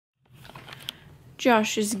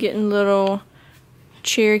Josh is getting little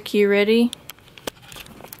Cherokee ready.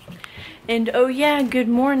 And oh yeah, good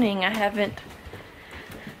morning. I haven't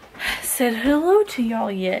said hello to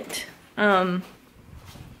y'all yet.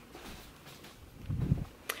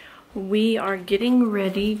 We are getting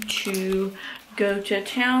ready to go to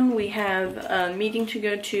town. We have a meeting to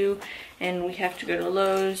go to, and we have to go to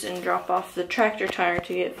Lowe's and drop off the tractor tire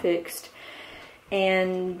to get fixed.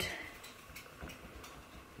 And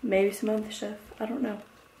maybe some other stuff. I don't know.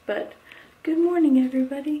 But good morning,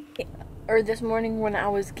 everybody. Or this morning when I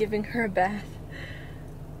was giving her a bath,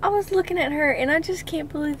 I was looking at her and I just can't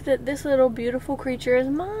believe that this little beautiful creature is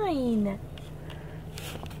mine.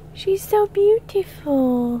 She's so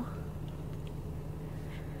beautiful.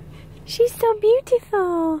 She's so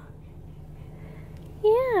beautiful.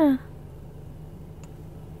 Yeah.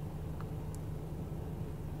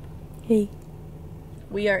 Hey.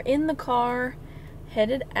 We are in the car,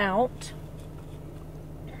 headed out.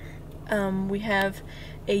 We have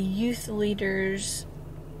a youth leaders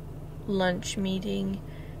lunch meeting,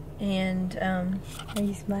 and are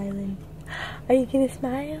you smiling? Are you gonna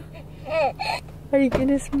smile? Are you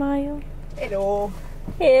gonna smile? Hello.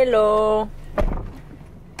 Hello.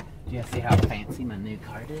 Do you see how fancy my new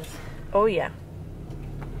card is? Oh yeah.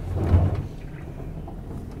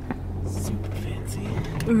 Super fancy.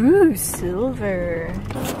 Ooh, silver.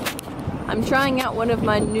 I'm trying out one of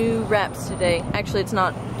my new wraps today. Actually, it's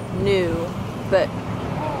not new, but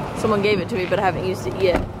someone gave it to me, but I haven't used it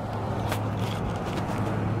yet.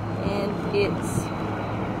 And it's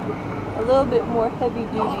a little bit more heavy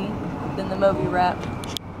duty than the Moby wrap,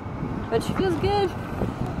 but she feels good.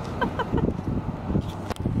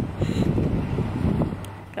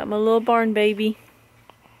 Got my little barn baby.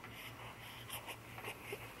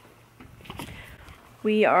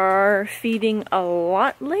 We are feeding a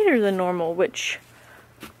lot later than normal, which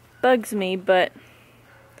bugs me, but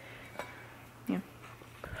yeah.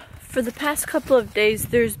 For the past couple of days,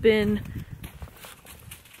 there's been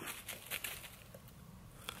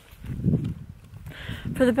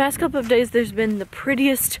the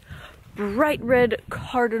prettiest bright red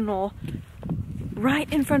cardinal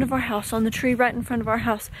right in front of our house, on the tree right in front of our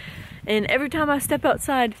house. And every time I step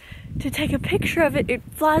outside to take a picture of it, it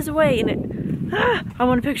flies away, and I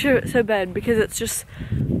want a picture of it so bad, because it's just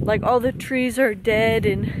like all the trees are dead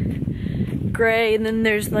and gray, and then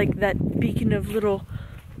there's like that beacon of little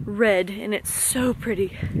red, and it's so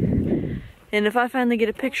pretty. And if I finally get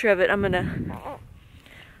a picture of it, I'm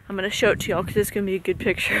gonna show it to y'all, because it's gonna be a good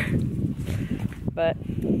picture. But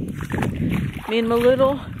me and my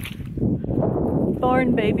little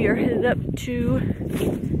barn baby are headed up to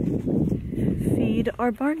feed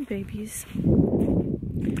our barn babies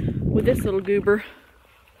with this little goober.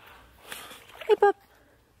 Hey, pup.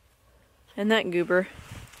 And that goober.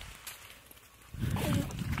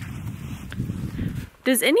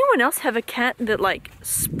 Does anyone else have a cat that like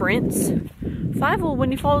sprints? Fievel,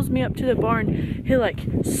 when he follows me up to the barn, he'll like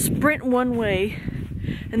sprint one way,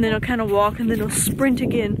 and then he'll kind of walk, and then he'll sprint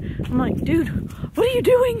again. I'm like, dude, what are you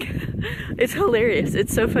doing? It's hilarious.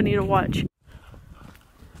 It's so funny to watch.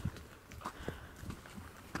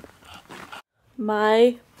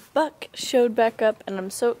 My buck showed back up, and I'm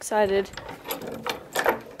so excited.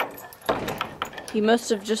 He must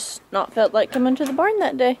have just not felt like coming to the barn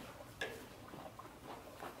that day.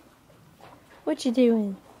 What you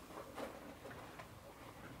doing?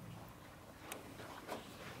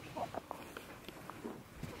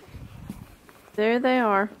 There they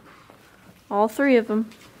are. All three of them.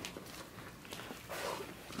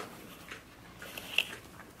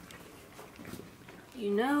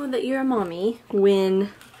 You know that you're a mommy when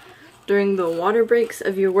during the water breaks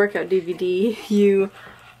of your workout DVD you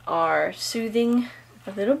are soothing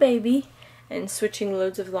a little baby and switching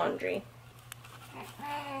loads of laundry.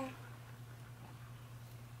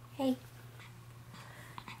 Hey.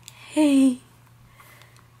 Hey.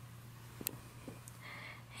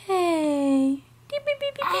 Hey. Beep, beep,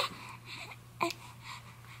 beep, beep, beep.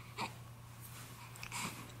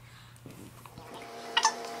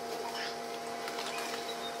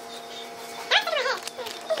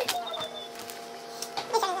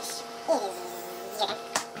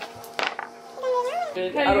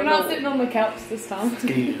 Hey, you're not sitting on the couch this time.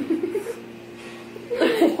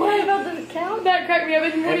 What about the couch? That cracked me up.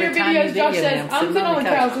 In one of your videos, Josh says, I'm sitting on the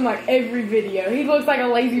couch in like every video. He looks like a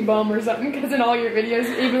lazy bum or something, because in all your videos,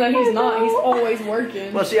 even though he's not, he's always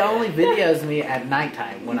working. Well, she only videos me at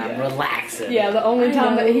nighttime when I'm relaxing. Yeah, the only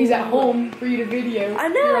time that he's at home for you to video, I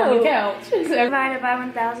know. you're on the couch. Divided by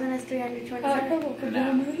 1,000 is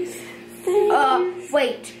 327.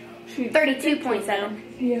 Wait. 32.7.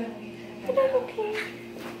 Yeah. I don't care.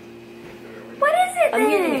 What is I'm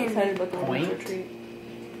getting then. excited about the women's Point. retreat.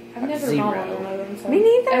 I've never 0. gone on one of them. So. Me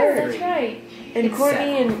neither. That's right. And It's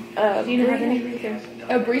Courtney and Do you know how Bree- many?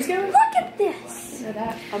 Oh, Bree's going? Look at this. Know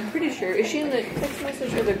that. I'm pretty sure. Is she in the text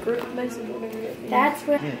message or the group message? Whatever it is? That's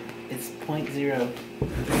what. Yeah, it's 0.0.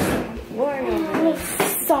 What are you We'll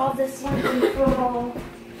solve this one for all.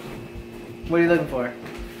 What are you looking for?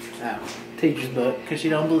 Oh, teacher's book, because you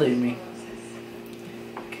don't believe me.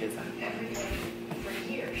 Kids,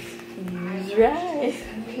 Right.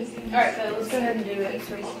 Alright, so let's go ahead and do it.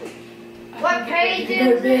 So What page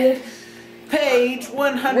is it? Page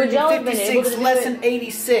Would y'all have been able to 156, do lesson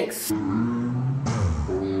 86.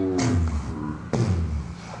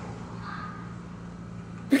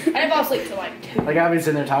 I didn't fall asleep till like 2. Like, I've been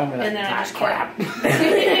sitting there talking about And then I that. just crap.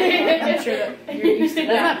 I'm sure that you're used to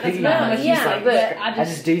that. That's not not picking on much, you, but I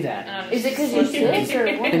just do that. Is it because you're sick or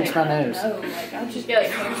what? Pinch my nose. No, like, I just get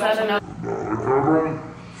like, I don't know.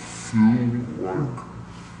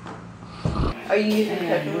 Are you using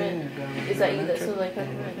peppermint? Is that you that smells like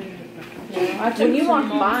peppermint? No, I took When you some walk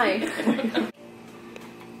Mom's- by.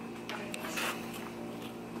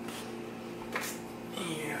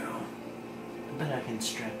 I bet I can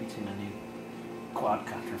strap you to my new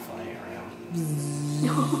quadcopter fly around.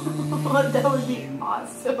 That would be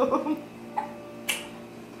awesome.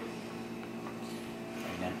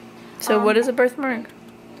 Again, So what is a birthmark?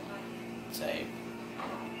 it's a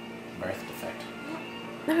birth defect.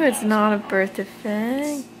 No, it's not a birth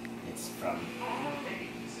defect. It's from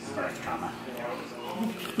birth trauma.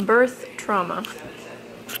 Birth trauma.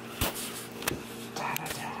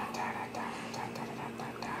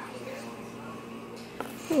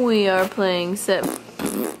 We are playing set.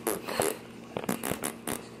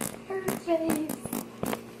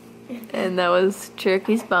 And that was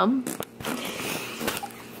Cherokee's bum.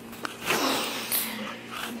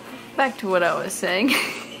 Back to what I was saying.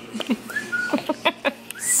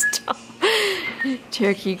 Stop.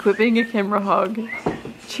 Cherokee, quit being a camera hog.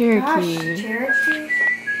 Cherokee. Gosh, Cherokee.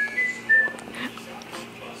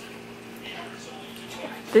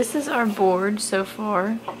 This is our board so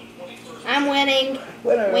far. I'm winning.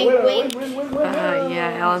 Wink, wink.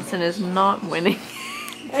 Yeah, Allison is not winning.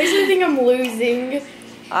 I actually think I'm losing.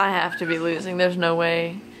 I have to be losing. There's no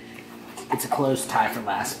way. It's a close tie for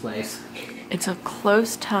last place. It's a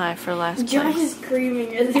close tie for last Josh place. is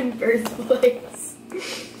screaming as in first place.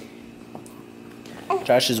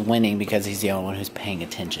 Josh is winning because he's the only one who's paying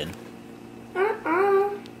attention.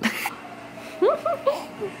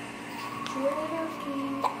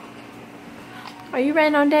 Are you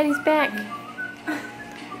riding on Daddy's back?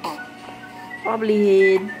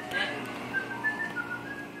 Wobbly head.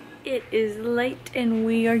 It is late and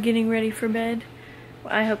we are getting ready for bed.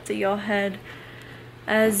 I hope that y'all had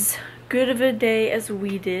as good of a day as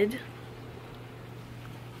we did.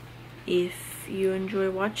 If you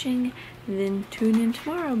enjoy watching, then tune in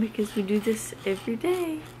tomorrow because we do this every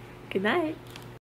day. Good night.